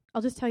ones.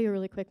 I'll just tell you a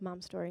really quick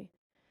mom story.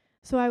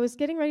 So I was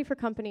getting ready for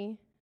company,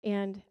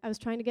 and I was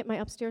trying to get my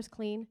upstairs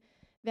clean,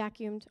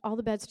 vacuumed, all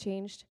the beds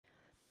changed.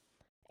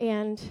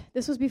 And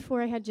this was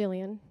before I had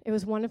Jillian. It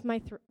was one of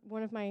my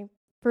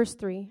first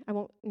three. I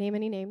won't name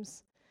any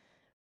names.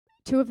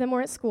 2 of them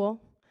were at school.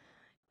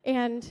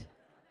 And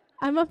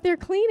I'm up there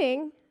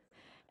cleaning,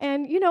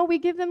 and, we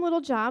give them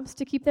little jobs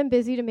to keep them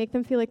busy, to make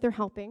them feel like they're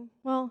helping.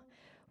 Well,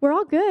 we're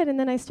all good, and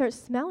then I start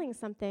smelling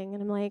something,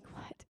 and I'm like,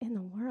 what in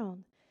the world?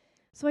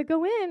 So I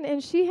go in,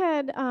 and she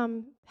had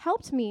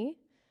helped me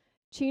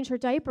change her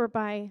diaper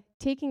by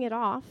taking it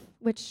off,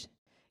 which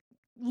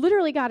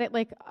literally got it,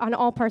 like, on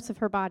all parts of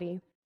her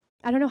body.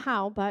 I don't know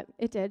how, but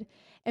it did,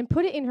 and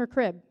put it in her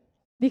crib.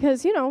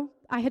 Because,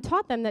 I had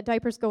taught them that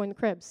diapers go in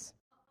cribs.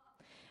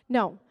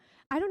 No.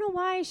 I don't know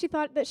why she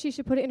thought that she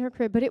should put it in her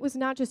crib, but it was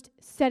not just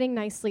setting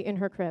nicely in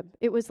her crib.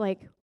 It was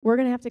like, we're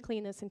going to have to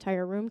clean this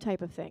entire room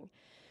type of thing.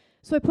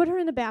 So I put her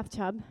in the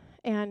bathtub,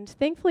 and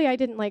thankfully I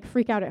didn't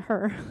freak out at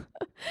her.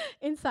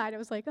 Inside I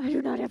was like, I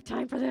do not have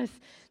time for this.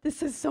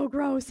 This is so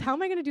gross. How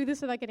am I going to do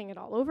this without getting it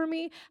all over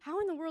me?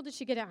 How in the world did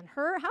she get it on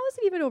her? How is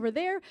it even over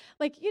there?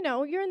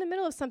 You're in the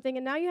middle of something,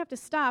 and now you have to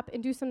stop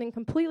and do something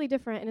completely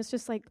different, and it's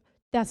just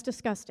that's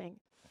disgusting.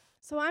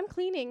 So I'm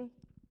cleaning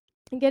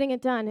and getting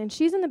it done, and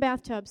she's in the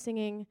bathtub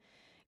singing,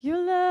 your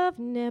love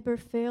never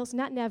fails,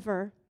 not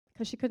never,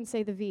 because she couldn't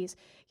say the V's.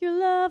 Your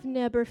love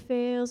never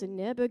fails, it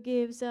never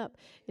gives up,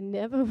 it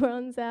never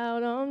runs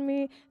out on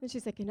me. And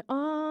she's like, and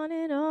on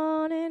and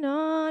on and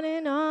on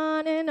and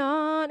on and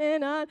on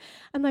and on.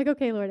 I'm like,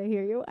 okay, Lord, I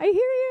hear you. I hear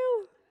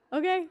you.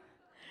 Okay?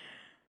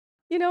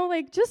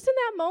 Just in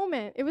that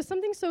moment, it was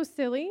something so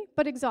silly,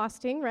 but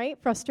exhausting, right?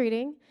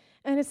 Frustrating.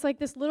 And it's like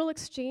this little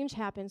exchange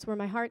happens where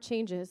my heart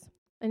changes,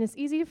 and it's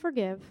easy to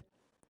forgive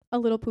a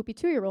little poopy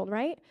 2-year-old,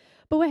 right?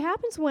 But what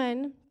happens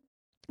when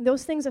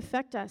those things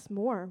affect us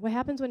more? What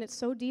happens when it's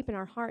so deep in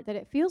our heart that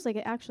it feels like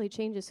it actually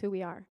changes who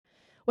we are?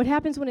 What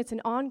happens when it's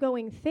an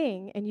ongoing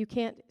thing and you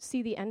can't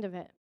see the end of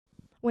it?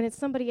 When it's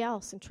somebody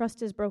else and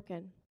trust is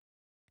broken?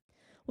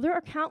 Well, there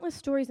are countless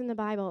stories in the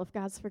Bible of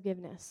God's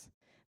forgiveness.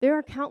 There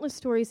are countless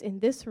stories in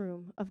this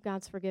room of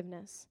God's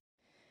forgiveness.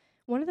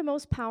 One of the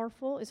most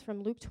powerful is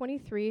from Luke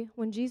 23,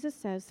 when Jesus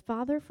says,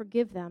 Father,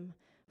 forgive them,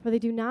 for they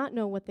do not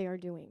know what they are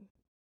doing.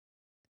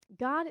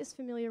 God is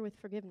familiar with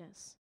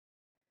forgiveness.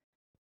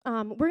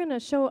 I'm going to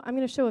show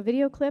a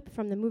video clip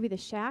from the movie The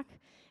Shack,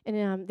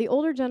 and the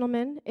older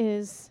gentleman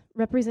is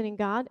representing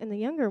God, and the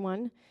younger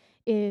one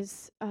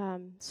is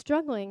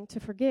struggling to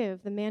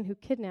forgive the man who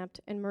kidnapped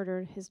and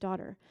murdered his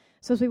daughter.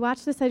 So as we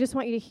watch this, I just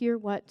want you to hear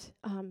what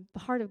the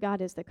heart of God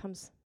is that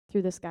comes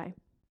through this guy.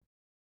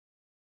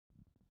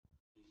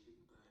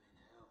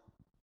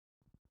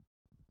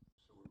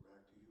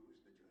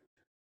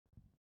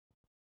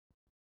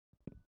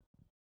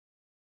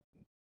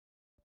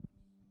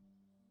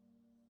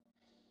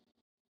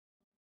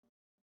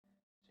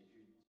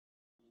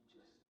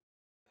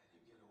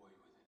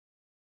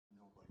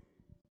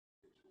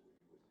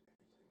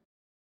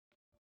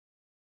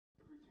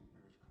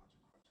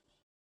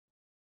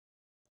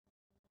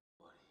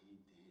 What he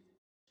did is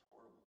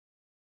horrible.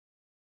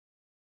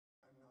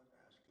 I'm not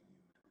asking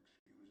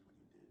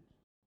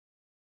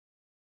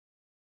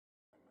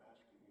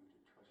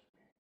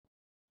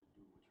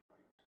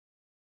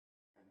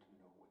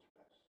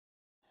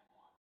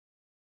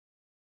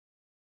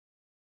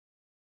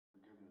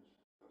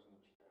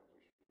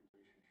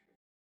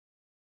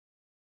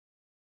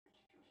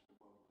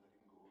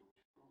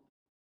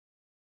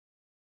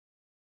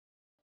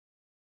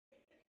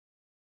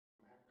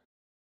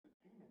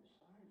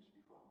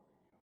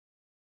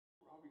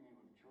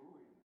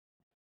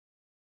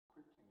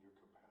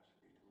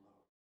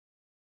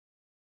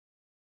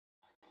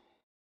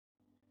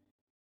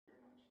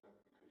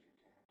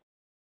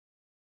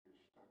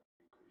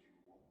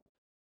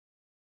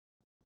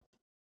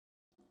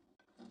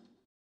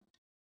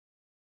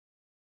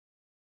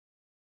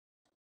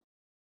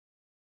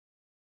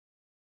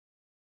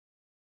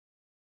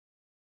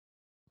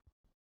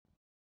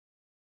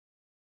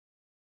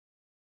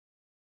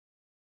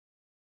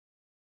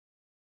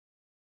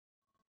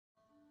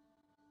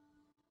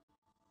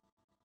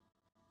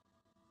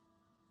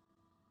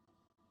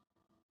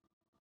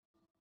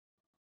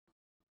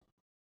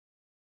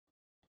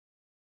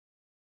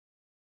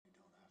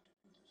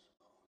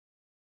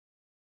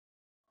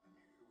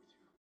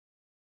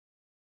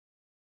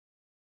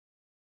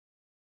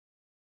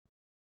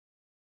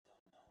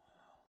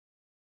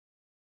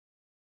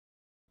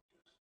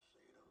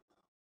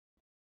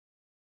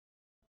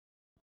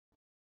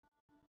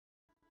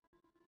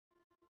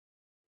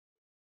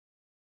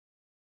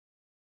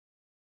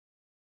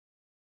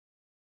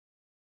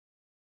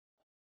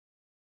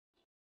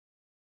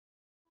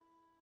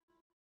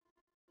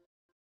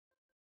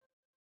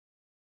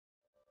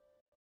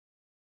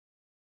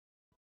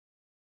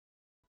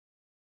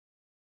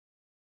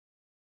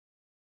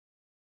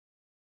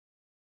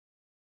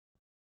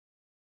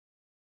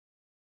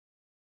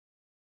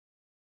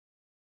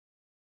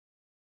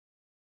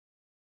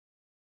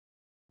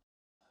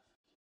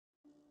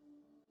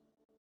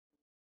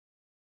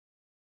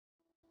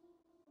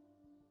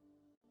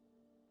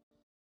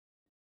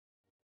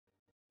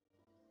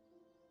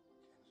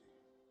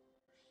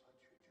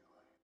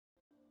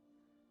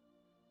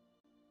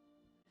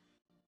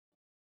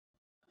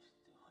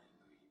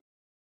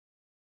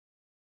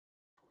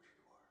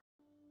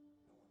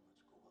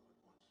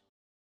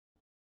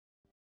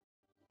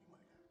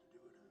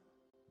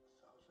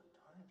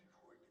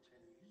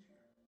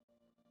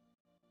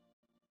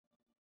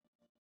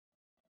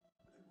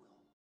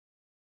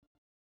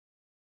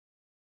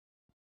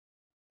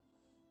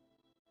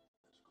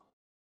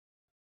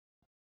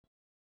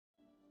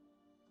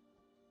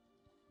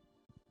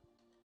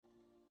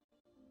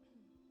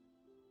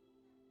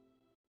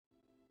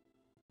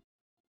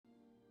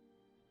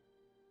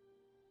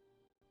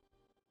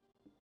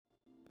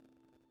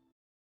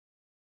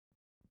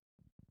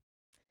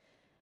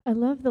I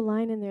love the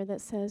line in there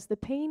that says, the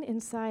pain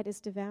inside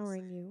is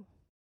devouring you.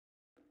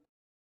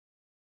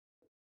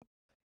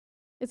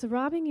 It's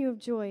robbing you of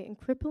joy and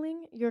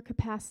crippling your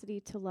capacity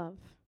to love.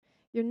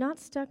 You're not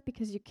stuck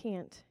because you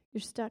can't.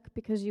 You're stuck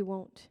because you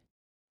won't.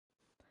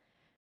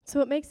 So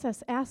it makes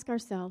us ask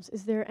ourselves,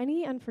 is there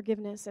any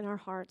unforgiveness in our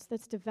hearts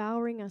that's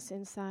devouring us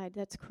inside,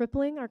 that's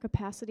crippling our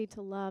capacity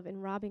to love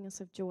and robbing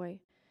us of joy?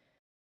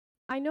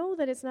 I know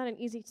that it's not an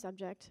easy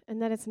subject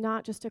and that it's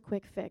not just a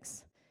quick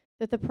fix,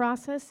 that the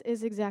process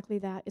is exactly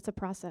that, it's a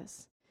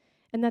process,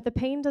 and that the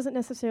pain doesn't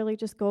necessarily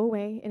just go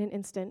away in an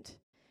instant,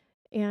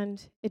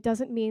 and it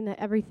doesn't mean that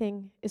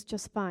everything is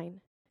just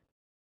fine.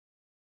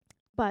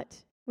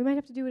 But we might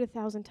have to do it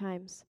 1,000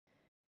 times,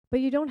 but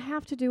you don't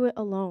have to do it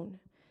alone.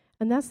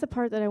 And that's the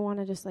part that I want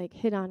to just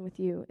hit on with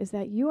you, is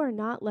that you are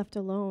not left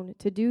alone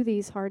to do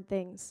these hard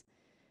things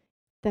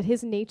that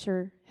his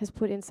nature has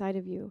put inside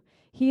of you.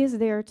 He is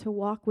there to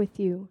walk with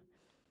you.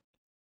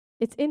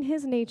 It's in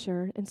his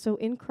nature, and so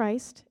in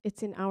Christ,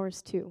 it's in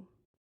ours too.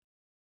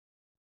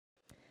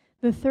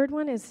 The third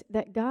one is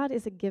that God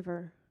is a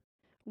giver.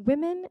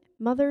 Women,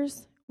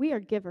 mothers, we are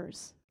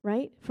givers,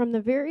 right? From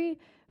the very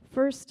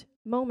first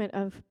moment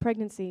of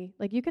pregnancy,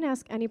 you can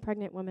ask any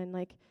pregnant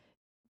woman,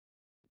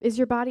 is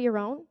your body your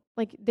own?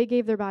 They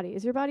gave their body.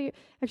 Is your body...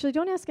 Actually,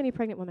 don't ask any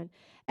pregnant woman.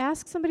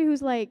 Ask somebody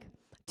who's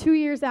 2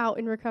 years out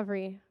in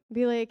recovery.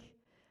 Be like,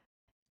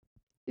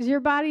 is your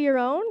body your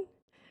own?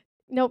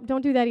 Nope,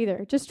 don't do that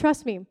either. Just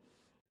trust me.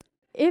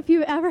 If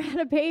you've ever had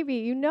a baby,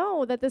 you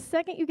know that the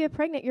second you get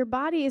pregnant, your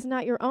body is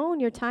not your own.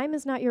 Your time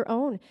is not your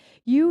own.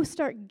 You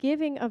start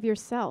giving of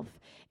yourself.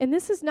 And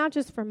this is not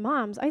just for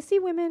moms. I see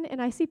women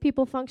and I see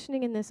people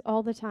functioning in this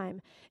all the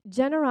time.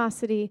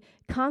 Generosity,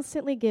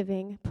 constantly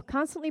giving,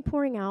 constantly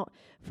pouring out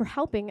for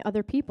helping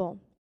other people.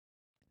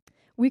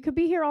 We could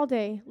be here all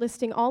day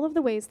listing all of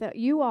the ways that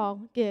you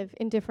all give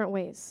in different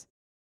ways.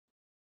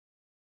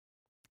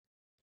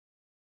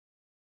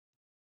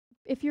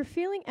 If you're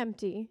feeling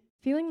empty,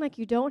 feeling like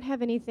you don't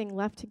have anything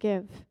left to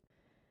give,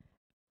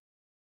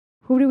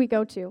 who do we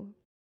go to?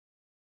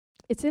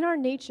 It's in our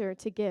nature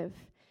to give.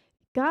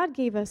 God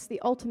gave us the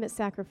ultimate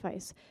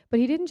sacrifice, but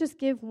he didn't just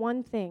give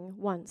one thing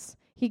once.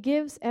 He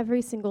gives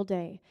every single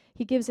day.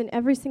 He gives in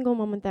every single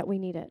moment that we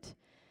need it.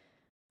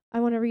 I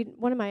want to read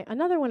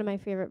another one of my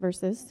favorite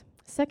verses,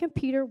 2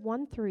 Peter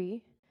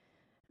 1:3.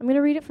 I'm going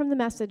to read it from the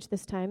Message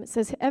this time. It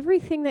says,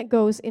 everything that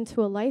goes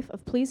into a life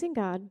of pleasing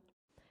God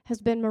has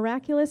been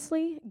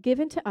miraculously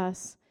given to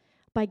us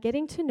by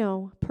getting to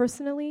know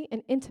personally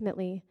and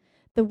intimately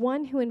the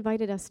one who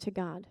invited us to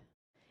God.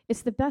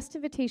 It's the best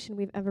invitation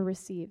we've ever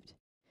received.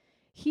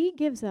 He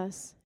gives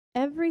us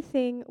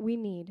everything we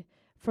need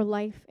for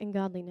life and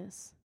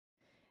godliness.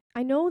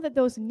 I know that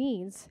those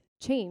needs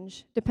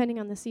change depending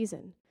on the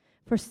season.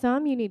 For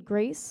some, you need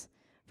grace.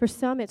 For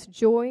some, it's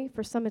joy.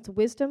 For some, it's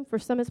wisdom. For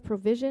some, it's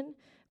provision.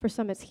 For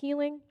some, it's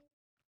healing.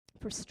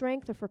 For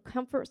strength or for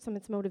comfort, some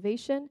it's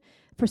motivation.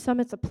 For some,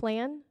 it's a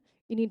plan.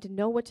 You need to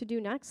know what to do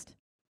next.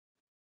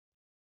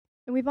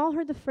 And we've all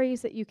heard the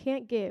phrase that you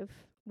can't give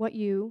what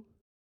you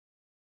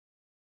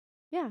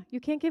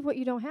can't give what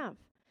you don't have.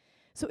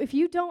 So if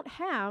you don't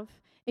have,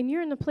 and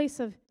you're in the place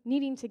of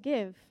needing to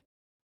give,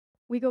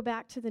 we go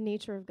back to the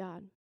nature of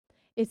God.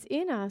 It's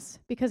in us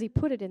because he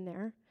put it in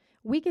there.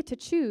 We get to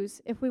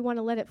choose if we want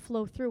to let it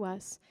flow through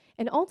us.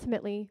 And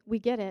ultimately, we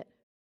get it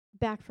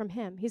back from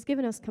him. He's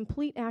given us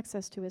complete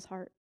access to his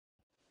heart.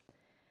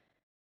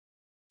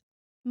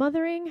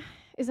 Mothering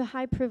is a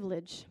high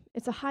privilege.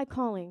 It's a high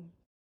calling.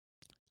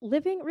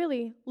 Living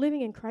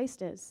in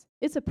Christ is.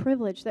 It's a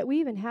privilege that we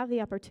even have the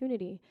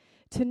opportunity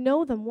to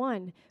know the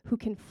one who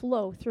can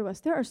flow through us.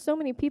 There are so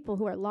many people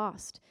who are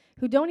lost,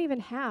 who don't even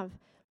have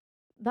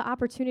the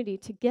opportunity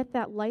to get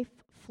that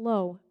life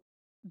flow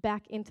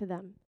back into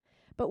them.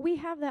 But we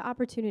have that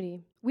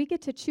opportunity. We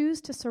get to choose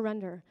to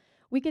surrender.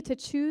 We get to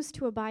choose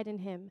to abide in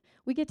him.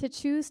 We get to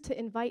choose to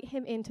invite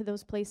him into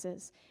those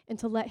places and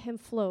to let him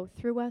flow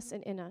through us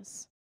and in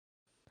us.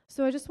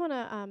 So I just want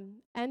to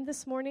end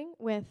this morning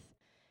with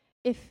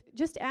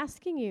just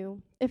asking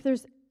you if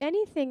there's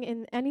anything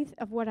in any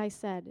of what I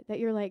said that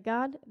you're like,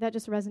 God, that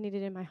just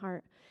resonated in my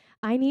heart.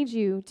 I need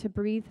you to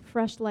breathe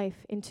fresh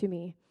life into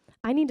me.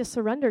 I need to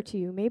surrender to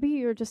you. Maybe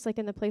you're just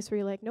in the place where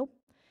you're like, nope,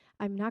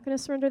 I'm not going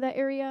to surrender that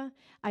area.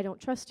 I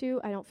don't trust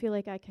you. I don't feel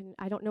like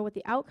I don't know what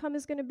the outcome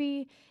is going to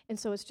be. And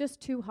so it's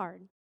just too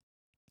hard.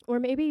 Or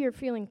maybe you're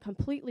feeling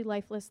completely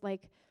lifeless,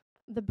 like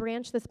the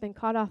branch that's been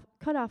cut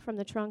off from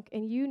the trunk,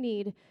 and you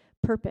need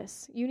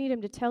purpose. You need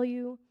him to tell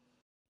you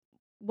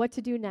what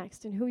to do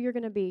next and who you're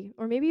going to be.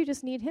 Or maybe you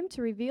just need him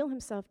to reveal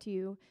himself to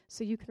you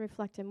so you can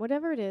reflect him.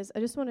 Whatever it is, I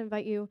just want to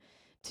invite you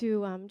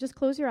to just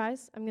close your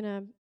eyes. I'm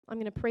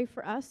going to pray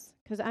for us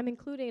because I'm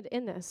included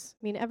in this.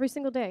 I mean, every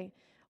single day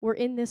we're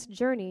in this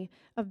journey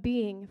of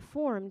being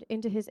formed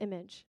into his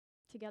image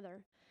together.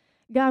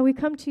 God, we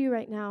come to you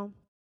right now,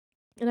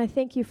 and I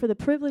thank you for the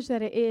privilege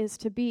that it is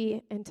to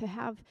be and to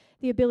have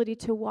the ability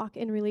to walk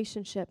in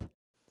relationship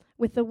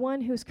with the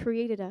one who's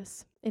created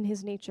us in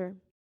his nature.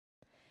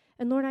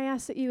 And Lord, I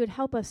ask that you would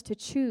help us to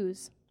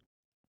choose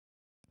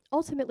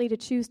ultimately to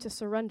choose to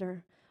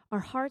surrender our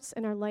hearts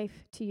and our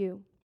life to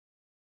you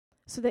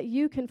so that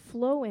you can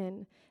flow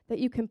in, that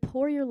you can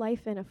pour your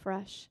life in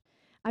afresh.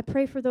 I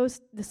pray for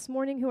those this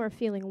morning who are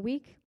feeling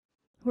weak,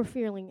 who are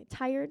feeling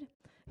tired,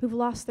 who've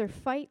lost their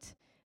fight.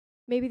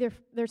 Maybe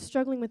they're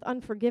struggling with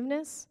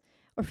unforgiveness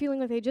or feeling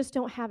like they just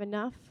don't have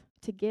enough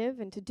to give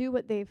and to do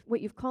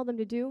what you've called them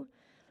to do.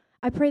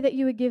 I pray that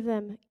you would give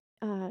them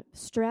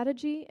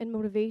strategy and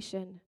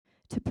motivation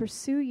to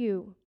pursue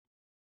you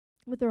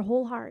with their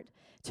whole heart,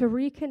 to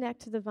reconnect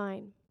to the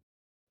vine.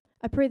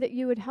 I pray that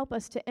you would help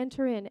us to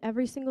enter in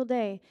every single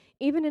day,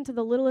 even into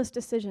the littlest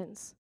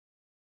decisions,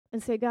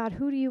 and say, God,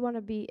 who do you want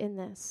to be in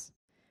this?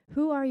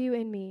 Who are you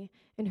in me,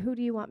 and who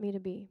do you want me to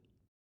be?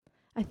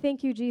 I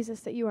thank you, Jesus,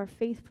 that you are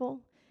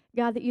faithful,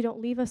 God, that you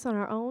don't leave us on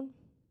our own.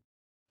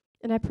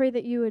 And I pray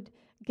that you would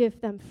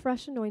give them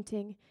fresh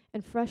anointing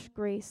and fresh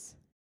grace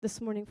this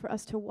morning for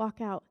us to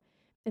walk out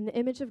in the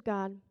image of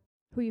God,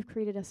 who you've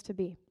created us to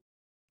be.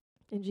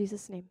 In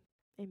Jesus' name,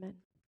 amen.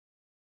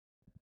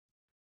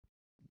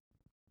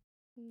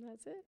 And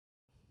that's it.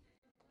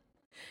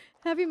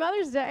 Happy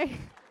Mother's Day.